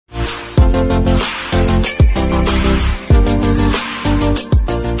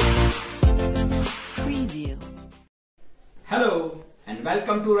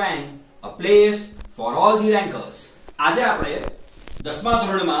Welcome to rank, a place for all the રેન્કર્સ. આજે આપણે 10મા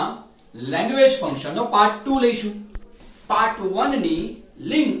ધોરણમાં લેંગ્વેજ ફંક્શનનો પાર્ટ 2 લઈશું. પાર્ટ 1 ની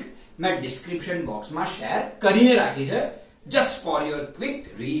લિંક મેં ડિસ્ક્રિપ્શન બોક્સમાં શેર કરીને રાખી છે, just for your quick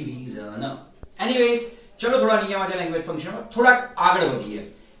revision. Anyways, ચલો થોડા નિયમ લેંગ્વેજ ફંક્શનમાં થોડાક આગળ વધીએ.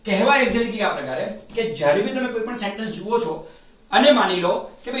 કહેવાય એક્ઝેક્ટલી આ પ્રકારે કે જ્યારે બી તમે કોઈ પણ સેન્ટેન્સ જુઓ છો અને માની લો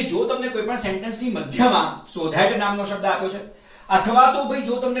કે ભાઈ જો તમને કોઈ પણ સેન્ટેન્સની મધ્યમાં સો ધેટ નામનો શબ્દ આપ્યો છે, અથવા તો ભાઈ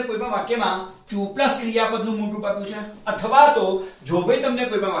જો તમને કોઈ પણ વાક્યમાં ટુ પ્લસ ક્રિયાપદનું મૂળ રૂપ આપ્યું છે, અથવા તો જો ભાઈ તમને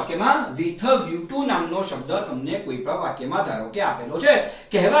કોઈ પણ વાક્યમાં વિથ વ્યુ ટુ નામનો શબ્દ તમને કોઈ પણ વાક્યમાં ધારો કે આપેલો છે.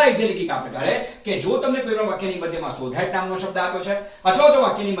 કહેવાય એક્ઝેક્ટલી આ પ્રકારે કે જો તમને કોઈ પણ વાક્યની મધ્યમાં સો ધેટ નામનો શબ્દ આપ્યો છે, અથવા તો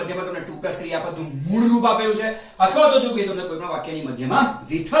વાક્યની મધ્યમાં તમને ટુ પ્લસ ક્રિયાપદનું મૂળ રૂપ આપેલું છે, અથવા તો જો ભાઈ તમને કોઈ પણ વાક્યની મધ્યમાં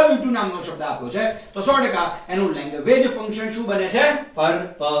વિથ વ્યુ ટુ નામનો શબ્દ આપ્યો છે, તો 100% એનું લેંગ્વેજ ફંક્શન શું બને છે?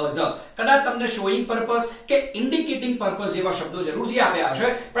 પર્પઝ. કદાચ તમને શોઈંગ પર્પઝ કે ઇન્ડિકેટિંગ પર્પઝ જેવા શબ્દો જરૂરથી આપ્યા હશે,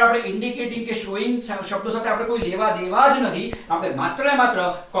 પણ આપણે ઇન્ડિકેટિંગ કે શોઈંગ શબ્દો સાથે આપણે કોઈ લેવા દેવા જ નથી. આપણે માત્ર ને માત્ર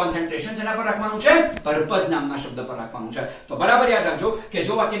કોન્સન્ટ્રેશન શેના પર રાખવાનું છે? પર્પઝ નામના શબ્દ પર રાખવાનું છે. તો બરાબર યાદ રાખજો કે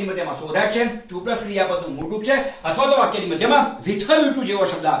જો વાક્યની મધ્યમાં સો ધેટ છે, ટુ પ્લસ ક્રિયાપદનું મૂળ રૂપ છે, અથવા તો વાક્યની મધ્યમાં વિથ વ્યુ ટુ જેવો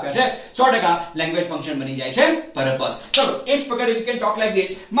શબ્દ આપ્યા છે, 100% લેંગ્વેજ ફંક્શન બની જાય છે પર્પઝ. ચલો એ જ પ્રકારે we can talk like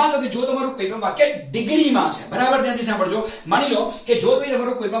this. માન લો કે જો તમારું કોઈ પણ વાક્ય ડિગ્રીમાં છે, બરાબર ધ્યાનથી સાંભળજો. માની લો કે જો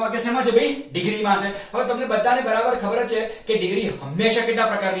તમારું કોઈ પણ વાક્ય શેમાં છે? ભાઈ ડિગ્રીમાં છે. હવે તમને બધાને બરાબર ખબર છે કે ડિગ્રી હંમેશા કેટલા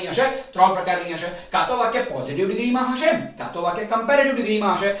પ્રકારની હશે? 3 પ્રકારની હશે. કાં તો વાક્ય પોઝિટિવ ડિગ્રીમાં હશે, કાં તો વાક્ય કમ્પેરેટિવ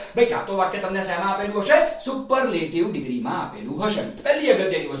ડિગ્રીમાં હશે. ભાઈ કાં તો વાક્ય તમને શેમાં આપેલું હશે? સુપરલેટિવ ડિગ્રીમાં આપેલું હશે. પહેલી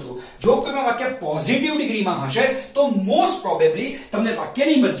અગત્યની વસ્તુ, જો કોઈ પણ વાક્ય પોઝિટિવ ડિગ્રીમાં હશે તો મોસ્ટ પ્રોબેબલી તમને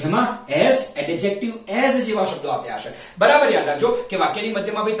વાક્યની મધ્યમાં એઝ, એડજેક્ટિવ એઝ જેવા શબ્દો આપ્યા હશે. બરાબર યાદ રાખજો કે વાક્યની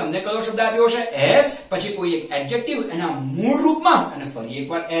મધ્યમાં ભાઈ તમને કયો શબ્દ આપ્યો હશે? એઝ, પછી કોઈ એક એડજેક્ટિવ એના મૂળ રૂપમાં, અને ફરી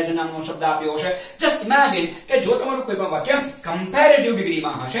એકવાર એઝ નામનો શબ્દ આપ્યો હશે. જસ્ટ ઇમેજિન કે જો તમારું કોઈ પણ વાક્ય કમ્પેરેટિવ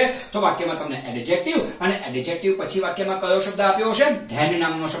ડિગ્રીમાં હશે તો વાક્યમાં તમને એડજેક્ટિવ, અને એડજેક્ટિવ પછી વાક્યમાં કયો શબ્દ આપ્યો હશે? ધેન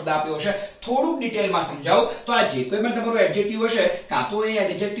નામનો શબ્દ આપ્યો હશે. થોડુંક ડિટેલમાં સમજાવો તો આ જે કોઈ પણ તમારું એડજેક્ટિવ હશે, કાં તો એ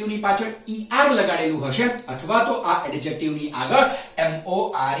એડજેક્ટિવની પાછળ ER લગાડેલું હશે, અથવા તો આ એડજેક્ટિવની આગળ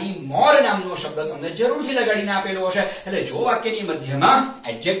MORE નામનો શબ્દ તમને જરૂરથી લગાડીને આપેલો હશે. એટલે જો વાક્યની મધ્યમાં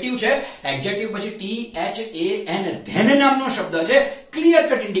એડજેક્ટિવ છે, એડજેક્ટિવ પછી THAN ધેન નામનો શબ્દ છે, ક્લિયર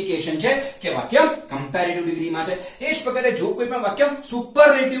કટ ઇન્ડિકેશન છે કે વાક્ય કમ્પેરેટિવ ડિગ્રીમાં છે. એ જ પ્રકારે જો કોઈ પણ વાક્ય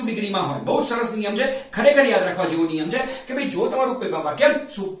સુપરલેટિવ ડિગ્રીમાં હોય, બહુ સરસ નિયમ છે, ખરેખર યાદ રાખવા જેવો નિયમ છે કે ભાઈ જો તમારું કોઈ પણ વાક્ય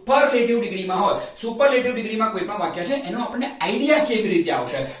સુપરલેટિવ ડિગ્રીમાં હોય, સુપરલેટિવ ડિગ્રીમાં કોઈ પણ વાક્ય છે એનો આપણને આઈડિયા કેવી રીતે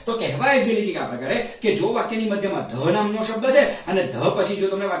આવશે? તો કહેવાય એક્ઝેક્ટલી આ પ્રકારે કે જો વાક્યની મધ્યમાં ધ નામનો શબ્દ છે અને ધ પછી જો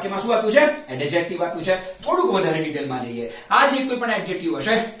તમને વાક્યમાં શું આપ્યું છે? એડજેક્ટિવ આપ્યું છે. થોડુંક વધારે ડિટેલમાં જઈએ. આ જે કોઈ પણ એડજેક્ટિવ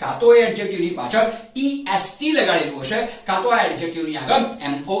હશે, કાં તો એ એડજેક્ટિવની પાછળ EST લગાડેલું હશે, કાં તો આ એડજેક્ટિવની આગળ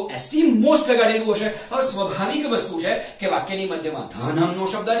MOST મોસ્ટ લગાડેલું હશે. હવે સ્વાભાવિક વસ્તુ છે કે વાક્યની મધ્યમાં ધ નામનો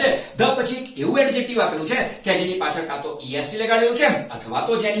શબ્દ છે, ધ પછી એક એવું એડજેક્ટિવ આપેલું છે કે જેની પાછળ કાં તો EST લગાડેલું છે, અથવા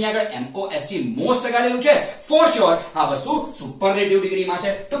તો જેની આગળ MOST મોસ્ટ લગાડેલું છે. ફોર શ્યોર આ વસ્તુ સુપરલેટિવ ડિગ્રીમાં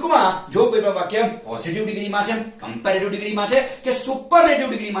છે. ટૂંકમાં જો કોઈ પણ વાક્ય પોઝિટિવ ડિગ્રીમાં છે, કમ્પેરેટિવ ડિગ્રીમાં છે કે સુપરલેટિવ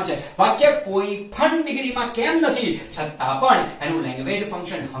ડિગ્રીમાં છે, વાક્ય કોઈ પણ ડિગ્રીમાં કેમ નથી, છતાં પણ એનું લેંગ્વેજ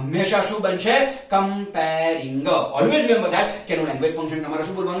ફંક્શન હંમેશા શું બનશે? કમ્પેરિંગ. ઓલવેઝ રિમેમ્બર ધેટ કે એનું લેંગ્વેજ ફંક્શન તમારે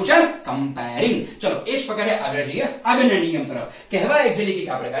શું બોલવાનું છે? કમ્પેરિંગ. ચલો એ જ પ્રકારે આગળ જઈએ આગળના નિયમ તરફ. કહેવાય એક્ઝેક્ટલી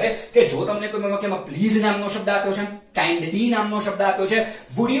આ પ્રકારે કે જો તમને કોઈ વાક્યમાં પ્લીઝ નામનો શબ્દ આપ્યો છે, કાઇન્ડલી નામનો શબ્દ આપ્યો છે,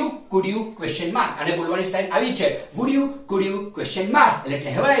 would you, food you, question mark, અને બોલવાની સ્ટાઇલ આવી છે would you, food you, question mark. એટલે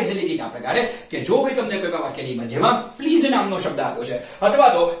કહેવાય એક્ઝેક્ટલી આ પ્રકારે કે જો ભાઈ તમને કોઈ વાક્યની મધ્યમાં પ્લીઝ નામનો શબ્દ આપ્યો છે, અથવા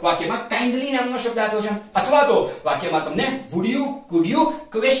તો વાક્યમાં કાઇન્ડલી નામનો શબ્દ આપ્યો છે, અથવા તો વાક્યમાં તમને would you, food you,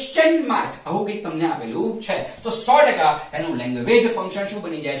 question mark આવું કંઈક તમને આપેલું છે, તો 100% એનું લેંગ્વેજ ફંક્શન શું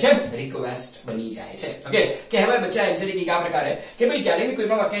બની જાય છે? રિક્વેસ્ટ બની જાય છે. ઓકે, કહેવાય બચ્ચા એક્ઝેક્ટલી આ પ્રકારે કે ભાઈ જ્યારે બી કોઈ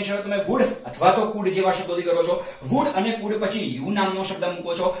પણ વાક્યની શરૂઆત તમે વુડ અથવા તો કુડ જેવા શબ્દોથી કરો છો, વુડ અને કુડ પછી યુ નામનો શબ્દ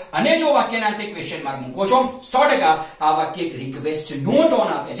મૂકો છો, અને જો વાક્યના અંતે ક્વેશ્ચન માર્ક મૂકો છો, 100% આ વાક્ય એક રિક્વેસ્ટ નો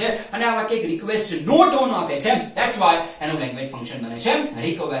ટોન આપે છે, અને આ વાક્ય એક રિક્વેસ્ટ નો ટોન આપે છે. ધેટ્સ વાય એનું લેંગ્વેજ ફંક્શન બને છે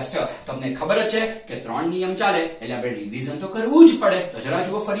રિક્વેસ્ટ. તમને ખબર જ છે કે 3 નિયમ ચાલે એટલે આપણે રિવિઝન તો કરવું જ પડે. તો જરા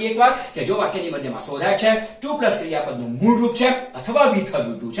જુઓ ફરી એકવાર કે જો વાક્યની મધ્યમાં સો ધેટ છે, ટુ પ્લસ ક્રિયાપદનું મૂળ રૂપ છે, અથવા વિથ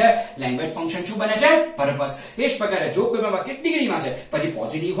વ્યુ ટુ છે, લેંગ્વેજ ફંક્શન શું બને છે? પર્પઝ. એ જ પ્રકારે જો કોઈ પણ વાક્ય ડિગ્રીમાં છે, પછી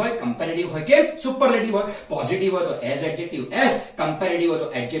પોઝિટિવ હોય, કમ્પેરેટિવ હોય કે સુપરલેટિવ હોય, પોઝિટિવ હોય તો એઝ, એડજેક્ટિવ એઝ, કમ્પેરેટિવ હોય તો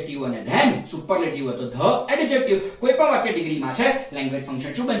એડજેક્ટિવ અને ધેન, સુપરલેટિવ હોય તો ધ એડજેક્ટિવ, કોઈ પણ વાક્ય ડિગ્રીમાં છે, લેંગ્વેજ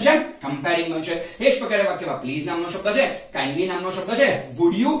ફંક્શન શું બનશે? કમ્પેરિંગ બનશે. એ જ પ્રકારે વાક્યમાં પ્લીઝ નામનો શબ્દ છે, કાઇન્ડલી નામનો શબ્દ છે,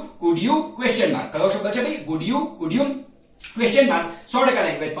 would you, food you, question mark. કયો શબ્દ છે ભાઈ? Would you, food you, question mark 100%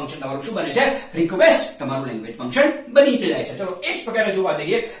 language function તમારું શું બને છે? રિક્વેસ્ટ તમારું લેંગ્વેજ ફંક્શન બની જાય છે. ચલો એ જ પ્રકારે જોવા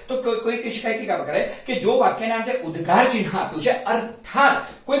જઈએ તો કોઈ કહી શકાય કે આ પ્રકારે કે જો વાક્યના અંતે ઉદ્ગાર ચિહ્ન આપ્યું છે, અર્થાત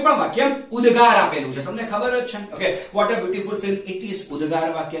કોઈ પણ વાક્ય ઉદ્ગાર આપેલું છે, તમને ખબર જ છે. Okay, what a beautiful film it is ઉદ્ગાર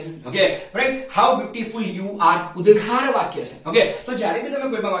વાક્ય છે. Okay, right, how beautiful you are ઉદ્ગાર વાક્ય છે. ઓકે, તો જ્યારે બી તમે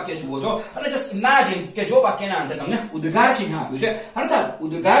કોઈ પણ વાક્ય જુઓ છો અને જસ્ટ ઇમેજિન કે જો વાક્યના અંતે તમને ઉદ્ગાર ચિહ્ન આપ્યું છે, અર્થાત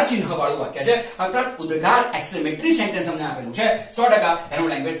ઉદ્ગાર ચિહ્ન વાળું વાક્ય છે, અર્થાત ઉદ્ગાર એક્સક્લેમેટરી સેન્ટેન્સ તમને આપેલું છે, 100% એનું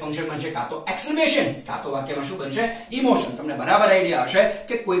લેંગ્વેજ ફંક્શન બનશે કાં તો એક્સક્લેમેશન કાં તો વાક્યમાં શું બનશે? ઇમોશન. તમને બરાબર આઈડિયા હશે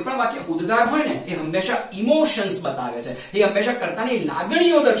કે કોઈ પણ વાક્ય ઉદ્ગાર હોય ને એ હંમેશા ઇમોશન્સ બતાવે છે, એ હંમેશા કર્તાની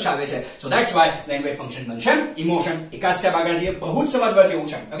લાગણીઓ દર્શાવે છે. સો ધેટ્સ વાય લેંગ્વેજ ફંક્શન બનશે ઇમોશન. એકાદ સ્ટેપ આગળ જઈએ, બહુ જ સમજવા જેવું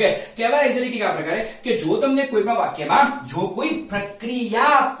છે. ઓકે, કહેવાય એક્ઝેક્ટલી આ પ્રકારે કે જો તમને કોઈ પણ વાક્યમાં જો કોઈ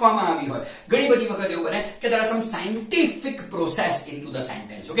પ્રક્રિયા આપવામાં આવી હોય, ઘણી બધી વખત એવું બને કે there are some scientific process into the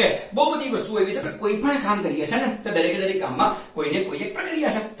sentence. Okay, બહુ બધી વસ્તુઓ એવી છે કે કોઈ પણ કામ કરીએ છે ને તો દરેકે દરેક કામમાં કોઈને કોઈ એક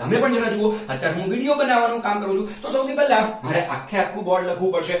પ્રક્રિયા છે. તમે પણ જરા જુઓ, અત્યારે હું વિડિયો બનાવવાનું કામ કરું છું તો સૌથી પહેલા મારે આખું બોર્ડ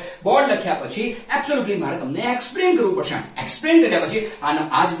લખવું પડશે. બોર્ડ લખ્યા પછી એબ્સોલ્યુટલી મારે તમને એક્સપ્લેન કરવું પડશે. એક્સપ્લેન કર્યા પછી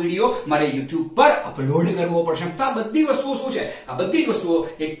આ જ વિડિયો મારે YouTube પર અપલોડ કરવો પડશે. તો આ બધી વસ્તુઓ શું છે? આ બધી જ વસ્તુઓ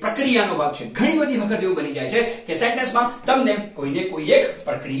એક પ્રક્રિયાનો ભાગ છે. ઘણી બધી વખત એવું બની જાય છે કે સેન્ટેન્સમાં તમને કોઈને કોઈ એક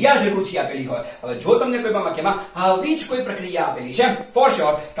પ્રક્રિયા જરૂરથી આપેલી હોય. હવે જો તમને કોઈ પણ વાક્યમાં આવી જ કોઈ પ્રક્રિયા આપેલી છે, ફોર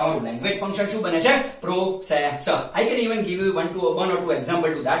શ્યોર તમારું લેંગ્વેજ ફંક્શન શું બને છે? Process. I can even give you one or two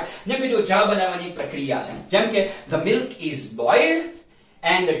example to that. જેમ કે જો ચા બનાવવાની પ્રક્રિયા છે, જેમ કે the milk is boiled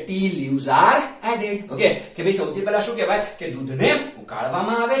and the tea leaves are added. Okay, કે ભાઈ સૌથી પહેલા શું કહેવાય કે દૂધને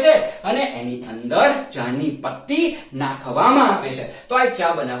ઉકાળવામાં આવે છે અને એની અંદર ચાની પત્તી નાખવામાં આવે છે. તો આ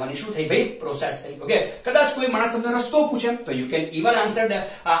ચા બનાવવાની શું થઈ ભાઈ? પ્રોસેસ થઈ. ઓકે, કદાચ કોઈ માણસ તમને રસ્તો પૂછે તો you can even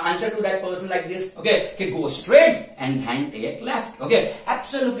answer to that person like this. Okay, કે go straight and then take left. Okay,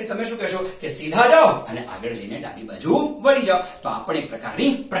 absolutely તમે શું કહેશો કે સીધા જાઓ અને આગળ જઈને ડાબી બાજુ વળી જાઓ. તો આ પણ એક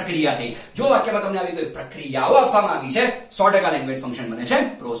પ્રકારની પ્રક્રિયા થઈ. જો વાક્યમાં તમને આવી કોઈ પ્રક્રિયાઓ આપવામાં આવી છે, 100% લેંગ્વેજ ફંક્શન બને છે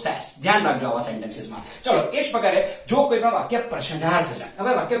પ્રોસેસ. ધ્યાન રાખજો આવા સેન્ટેન્સીસમાં. ચલો એ જ પ્રકારે જો કોઈ પણ વાક્ય પ્રશ્નાર્થ છે,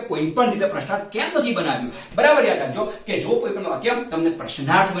 હવે વાક્ય કોઈ પણ રીતે પ્રશ્નાર્થ કેમ નથી બનાવ્યું, બરાબર યાદ રાખજો કે જો કોઈ પણ વાક્ય તમને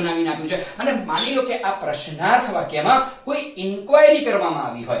પ્રશ્નાર્થ બનાવીને આપ્યું છે અને માની લો કે આ પ્રશ્નાર્થ વાક્યમાં કોઈ ઇન્ક્વાયરી કરવામાં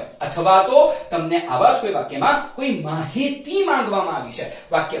આવી હોય અથવા તો તમને આવા જ કોઈ વાક્યમાં કોઈ માહિતી માંગવામાં આવી છે,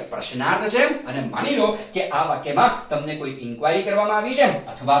 વાક્ય પ્રશ્નાર્થ છે અને માની લો કે આ વાક્યમાં તમને કોઈ ઇન્ક્વાયરી કરવામાં આવી છે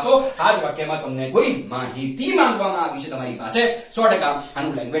અથવા તો આ જ વાક્યમાં તમને કોઈ માહિતી માંગવામાં આવી છે તમારી પાસે, 100%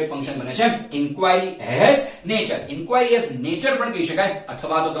 આનું લેંગ્વેજ ફંક્શન બને છે inquiry as nature. Inquiry as nature પણ કહી શકાય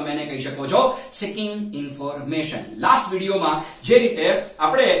અથવા તો તમે એને કહી શકો છો seeking information. લાસ્ટ વિડિયોમાં જે રીતે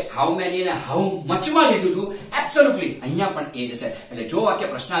આપણે હાઉ મેની અને હાઉ મચ માં લીધું હતું, એબ્સોલ્યુટલી અહીંયા પણ એ જ છે. એટલે જો વાક્ય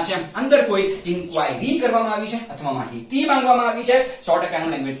પ્રશ્ન છે, અંદર કોઈ ઇન્ક્વાયરી કરવામાં આવી છે અથવા માહિતી માંગવામાં આવી છે, 100%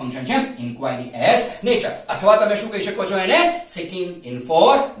 નું લેંગ્વેજ ફંક્શન છે ઇન્ક્વાયરી એઝ નેચર. અથવા તમે શું કહી શકો છો એને? seeking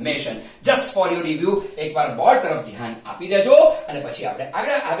information. Just for your review એકવાર બોર્ડ તરફ ધ્યાન આપી દેજો અને પછી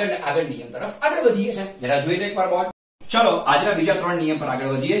આપણે આગળ નિયમ તરફ આગળ વધીએ છીએ. જરા જોઈ લો એકવાર બોર્ડ. ચલો આજના બીજા 3 નિયમ પર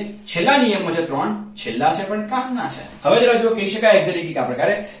આગળ વધીએ. છેલ્લા નિયમો છે 3, છેલ્લા છે પણ કામના છે. હવે જરા જો કહી શકાય એક્ઝેક્ટલી આ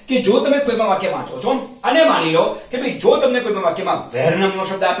પ્રકારે કે જો તમે કોઈ પણ વાક્ય વાંચો છો અને માની લો કે ભાઈ જો તમને કોઈ પણ વાક્યમાં where નામનો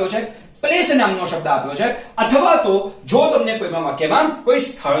શબ્દ આપ્યો છે, place નામનો શબ્દ આપ્યો છે અથવા તો જો તમને કોઈ પણ વાક્યમાં કોઈ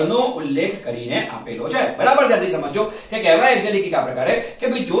સ્થળનો ઉલ્લેખ કરીને આપેલો છે, બરાબર ધ્યાનથી સમજો કે કહેવાય એક્ઝેક્ટલી આ પ્રકારે કે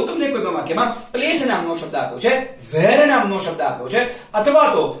ભાઈ જો તમને કોઈ પણ વાક્યમાં place નામનો શબ્દ આપ્યો છે, where નામનો શબ્દ આપ્યો છે અથવા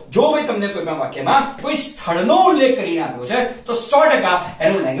તો જો ભાઈ તમને કોઈ પણ વાક્યમાં કોઈ સ્થળનો ઉલ્લેખ કરીને આપ્યો છે તો 100%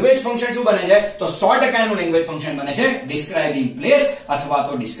 એનું લેંગ્વેજ ફંક્શન શું બને છે? તો 100% એનું લેંગ્વેજ ફંક્શન બને છે ડિસ્ક્રાઇબિંગ પ્લેસ અથવા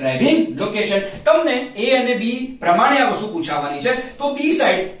તો ડિસ્ક્રાઇબિંગ લોકેશન. તમને A અને B પ્રમાણે આ વસ્તુ પૂછવાની છે તો B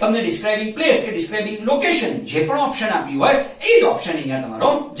સાઈડ તમને ડિસ્ક્રાઇબિંગ પ્લેસ કે ડિસ્ક્રાઇબિંગ લોકેશન જે પણ ઓપ્શન આપ્યું હોય એ જ ઓપ્શન અહીંયા તમારો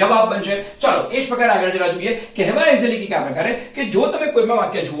જવાબ બનશે. ચલો એ જ પ્રકારે આગળ જરા જોઈએ કે હવે એક્ઝેક્ટલી આ પ્રકારે કે જો તમે કોઈ પણ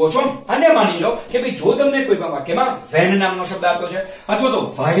વાક્ય જુઓ છો અને માની લો કે ભાઈ જો તમને કોઈ પણ વાક્યમાં when નામનો શબ્દ આપ્યો છે અથવા તો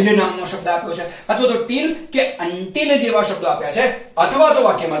while નામનો શબ્દ આપ્યો છે અથવા તો till કે until જેવા શબ્દો આપ્યા છે અથવા તો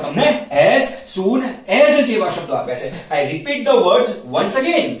વાક્યમાં તમને as soon as જેવા શબ્દો આપ્યા છે. I repeat the words once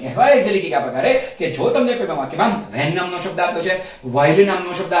again. કહેવાય એક્ઝેક્ટલી આ પ્રકારે કે જો તમને કોઈ પણ વાક્યમાં when નામનો શબ્દ આપ્યો છે, while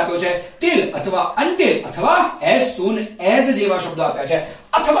નામનો શબ્દ આપ્યો છે, till અથવા until અથવા as soon as જેવા શબ્દો આપ્યા છે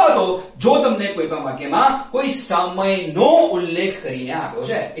અથવા તો જો તમને કોઈ પણ વાક્યમાં કોઈ સમયનો ઉલ્લેખ કરીને આપ્યો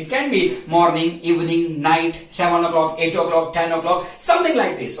છે, it can be morning, evening, night, 7 o'clock, 8 o'clock, 10 o'clock, something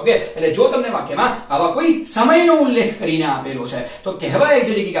like this. Okay, એટલે જો તમને વાક્યમાં આવા કોઈ સમયનો ઉલ્લેખ કરીને આપેલો છે તો કહેવાય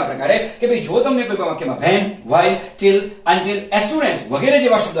એક્ઝેક્ટલી આ પ્રકારે કે ભાઈ જો તમને કોઈ પણ વાક્યમાં when, while, till, until, as soon as વગેરે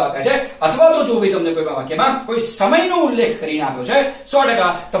જેવા શબ્દો આપ્યા છે અથવા તો જો ભાઈ તમને કોઈ પણ વાક્યમાં કોઈ સમયનો ઉલ્લેખ કરીને આપ્યો છે,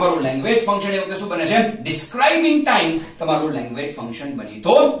 100% તમારું લેંગ્વેજ ફંક્શન એ વખતે શું બને છે? ડિસ્ક્રાઇબિંગ ટાઈમ તમારું લેંગ્વેજ ફંક્શન બની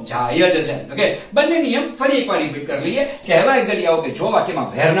તો જાય જ છે. ઓકે, બંને નિયમ ફરી એકવાર રિપીટ કરી લઈએ. કહેવા એક્ઝેક્ટલી આવો કે જો વાક્યમાં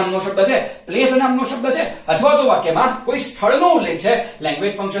where નામનો શબ્દ છે, place નામનો શબ્દ છે, અથવા તો વાક્યમાં કોઈ સ્થળનો ઉલ્લેખ છે,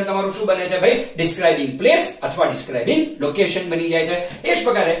 લેંગ્વેજ ફંક્શન તમારું શું બને છે ભાઈ? ડિસ્ક્રાઇબિંગ પ્લેસ અથવા ડિસ્ક્રાઇબિંગ લોકેશન બની જાય છે. એ જ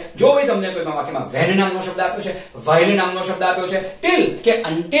પ્રકારે જો ભાઈ તમને કોઈ વાક્યમાં when નામનો શબ્દ આપ્યો છે, while નામનો શબ્દ આપ્યો છે, till કે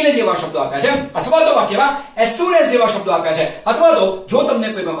until જેવા શબ્દો આપ્યા છે, અથવા તો વાક્યમાં as soon as જેવા શબ્દો આપ્યા છે, અથવા તો જો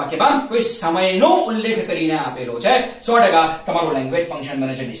તમને કોઈ વાક્યમાં કોઈ સમયનો ઉલ્લેખ કરીને આપેલો છે, 100% તમારું લેંગ્વેજ ફંક્શન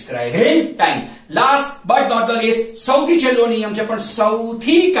બને છે describing time. Last but not the list, સૌથી છેલ્લો નિયમ છે પણ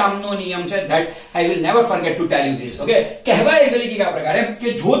સૌથી કામનો નિયમ છે, that I will never forget to tell you this. Okay, કહેવાય એક્ઝેક્ટલી આ પ્રકારે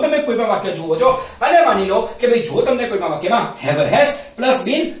કે જો તમે કોઈ પણ વાક્ય જુઓ છો અને માની લો કે ભાઈ જો તમને કોઈ પણ વાક્યમાં have, has plus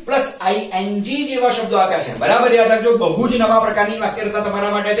been plus ing જેવા શબ્દો આપ્યા છે, બરાબર યાદ રાખજો, બહુ જ નવા પ્રકારની વાક્યરચના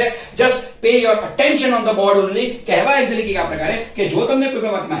તમારા માટે છે. Just pay your attention on the board only. કહેવાય એક્ઝેક્ટલી આ પ્રકારે કે જો તમને કોઈ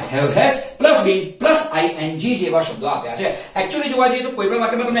પણ વાક્યમાં have, has plus been plus ing જેવા શબ્દો આપ્યા છે, એક્ચ્યુઅલી જોવા જઈએ તો કોઈ પણ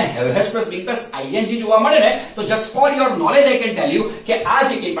વાક્યમાં તમને have, has plus been plus ing જોવા મળે ને તો just for your knowledge I can tell you કે આ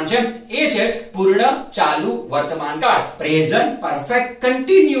જે કંઈ પણ છે એ છે પૂર્ણ ચાલુ વર્તમાન કાળ, પ્રેઝન્ટ પરફેક્ટ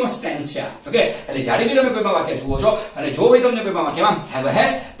કન્ટિન્યુઅસ ટેન્સ છે. ઓકે, એટલે જ્યારે બી તમે કોઈ પણ વાક્ય જુઓ છો અને જો ભાઈ તમને કોઈ પણ વાક્યમાં have,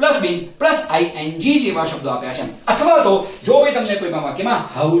 has plus been plus ing જેવા શબ્દો આપ્યા છે, અથવા તો જો ભાઈ તમને કોઈ પણ વાક્યમાં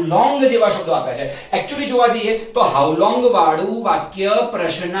how long જેવા શબ્દો આપ્યા છે, એક્ચ્યુઅલી જોવા જઈએ તો how long વાળું વાક્ય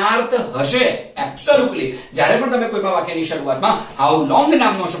પ્રશ્નાર્થ હશે. એબ્સોલ્યુટલી જ્યારે પણ તમે કોઈ પણ વાક્યની શરૂઆતમાં how long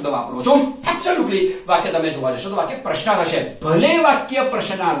નામનો શબ્દ વાપરો છો, એબ્સોલ્યુટલી વાક્ય તમે જોવા જશો તો વાક્ય પ્રશ્નાર્થ હશે. ભલે વાક્ય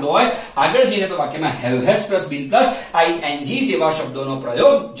પ્રશ્નાર્થ હોય, આગળ જઈને તો વાક્યમાં have, has plus been plus ing જેવા શબ્દોનો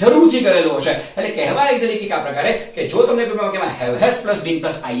પ્રયોગ જરૂરથી કરેલો હશે. એટલે કહેવાય એક્ઝેક્ટલી આ પ્રકારે કે જો તમને કોઈ વાક્યમાં have, has plus been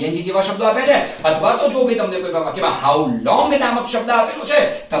plus ing જેવા શબ્દો આપ્યા છે, અથવા તો જો ભાઈ તમને કોઈ વાક્યમાં how long નામક શબ્દ આપેલો છે,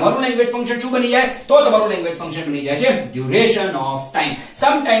 તમારું લેંગ્વેજ ફંક્શન શું બની જાય? તો તમારું લેંગ્વેજ ફંક્શન બની જાય છે duration of time.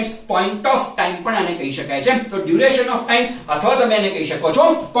 Sometimes point of time પણ આને કહી શકાય છે. તો ડ્યુરેશન ઓફ ટાઈમ અથવા તમે એને કહી શકો છો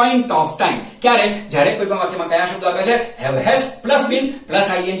પોઈન્ટ ઓફ ટાઈમ. ક્યારે? જ્યારે કોઈ પણ વાક્યમાં કયા શબ્દો આપ્યા છે? have, has plus been plus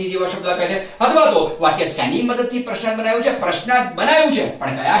ing જેવા શબ્દો આપ્યા છે, અથવા તો વાક્ય શેની મદદથી પ્રશ્નાર્થ બનાવ્યું છે? પ્રશ્નાર્થ બનાવ્યું છે,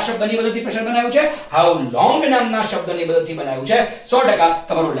 પણ કયા શબ્દની મદદથી પ્રશ્નાર્થ બનાવ્યું છે? how long નામના શબ્દની મદદથી બનાવ્યું છે. 100%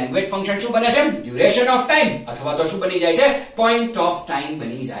 તમારું લેંગ્વેજ ફંક્શન શું બને છે? ડ્યુરેશન ઓફ ટાઈમ અથવા તો શું બની જાય છે? પોઈન્ટ ઓફ ટાઈમ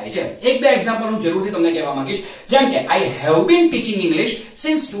બની જાય છે. એક બે એક્ઝામ્પલ હું જરૂરથી તમને કહેવા માંગીશ, જેમ કે I have been teaching English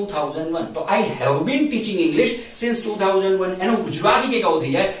since 2001. તો I have been teaching English since 2001 એનું ગુજરાતી કે કહું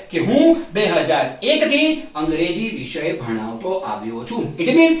થઈ જાય કે હું 2001 થી અંગ્રેજી વિષય ભણાવતો આવ્યો છું. ઇટ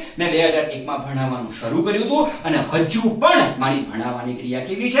મીન્સ મેં 2001 માં ભણાવવાનું શરૂ કર્યું હતું અને હજુ પણ મારી ભણાવવાની ક્રિયા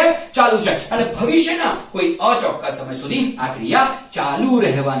કેવી છે? ચાલુ છે, અને ભવિષ્યના કોઈ અચોક્કસ સમય સુધી આ ક્રિયા ચાલુ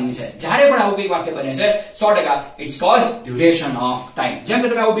રહેવાની છે. જ્યારે પણ આવું કંઈક વાક્ય બને છે 100% it's cold duration of time. જેમ કે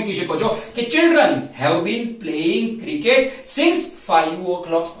તમે આવું બી કહી શકો છો કે children have been playing cricket since 5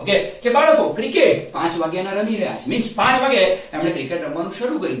 o'clock. Okay, કે બાળકો ક્રિકેટ 5 વાગ્યાના રમી રહ્યા છે. મીન્સ 5 વાગે એમણે ક્રિકેટ રમવાનું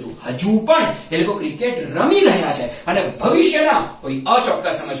શરૂ કર્યું હતું, હજુ પણ એ લોકો ક્રિકેટ રમી રહ્યા છે અને ભવિષ્યના કોઈ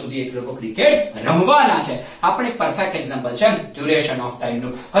અચોક્કસ સમય સુધી એ લોકો ક્રિકેટ રમવાના છે. આપણે પરફેક્ટ એક્ઝામ્પલ છે ડ્યુરેશન ઓફ ટાઈમ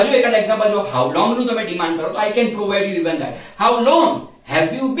નું. હજુ એકાદ એક્ઝામ્પલ જો how long નું તમે ડિમાન્ડ કરો તો I can provide you even that. How long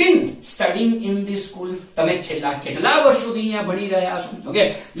have you been studying in this school? તમે છેલ્લા કેટલા વર્ષોથી અહીંયા ભણી રહ્યા છો? ઓકે,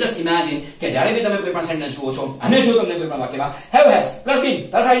 જસ્ટ ઇમેજિન કે જ્યારે બી તમે કોઈ પણ સેન્ટેન્સ જુઓ છો અને જો તમને કોઈ પણ વાક્યમાં have, has plus been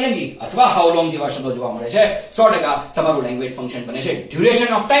plus ing અથવા how long જેવા શબ્દો જોવા મળે છે, 100% તમારું લેંગ્વેજ ફંક્શન બને છે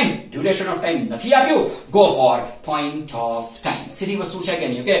duration of time. Duration of time નથી આપ્યું, go for point of time. સીધી વસ્તુ છે કે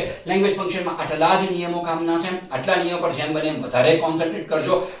નહીં? ઓકે, લેંગ્વેજ ફંક્શનમાં આટલા જ નિયમો કામના છે. આટલા નિયમો પર જેમ બને એમ વધારે કોન્સન્ટ્રેટ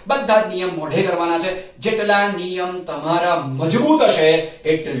કરજો. બધા જ નિયમ મોઢે કરવાના છે. જેટલા નિયમ તમારા મજબૂત હશે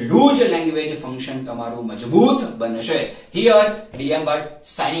એટલું જ લેંગ્વેજ ફંક્શન તમારું મજબૂત બનશે. Here D.M.Bhatt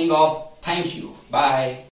signing off. Thank you. Bye.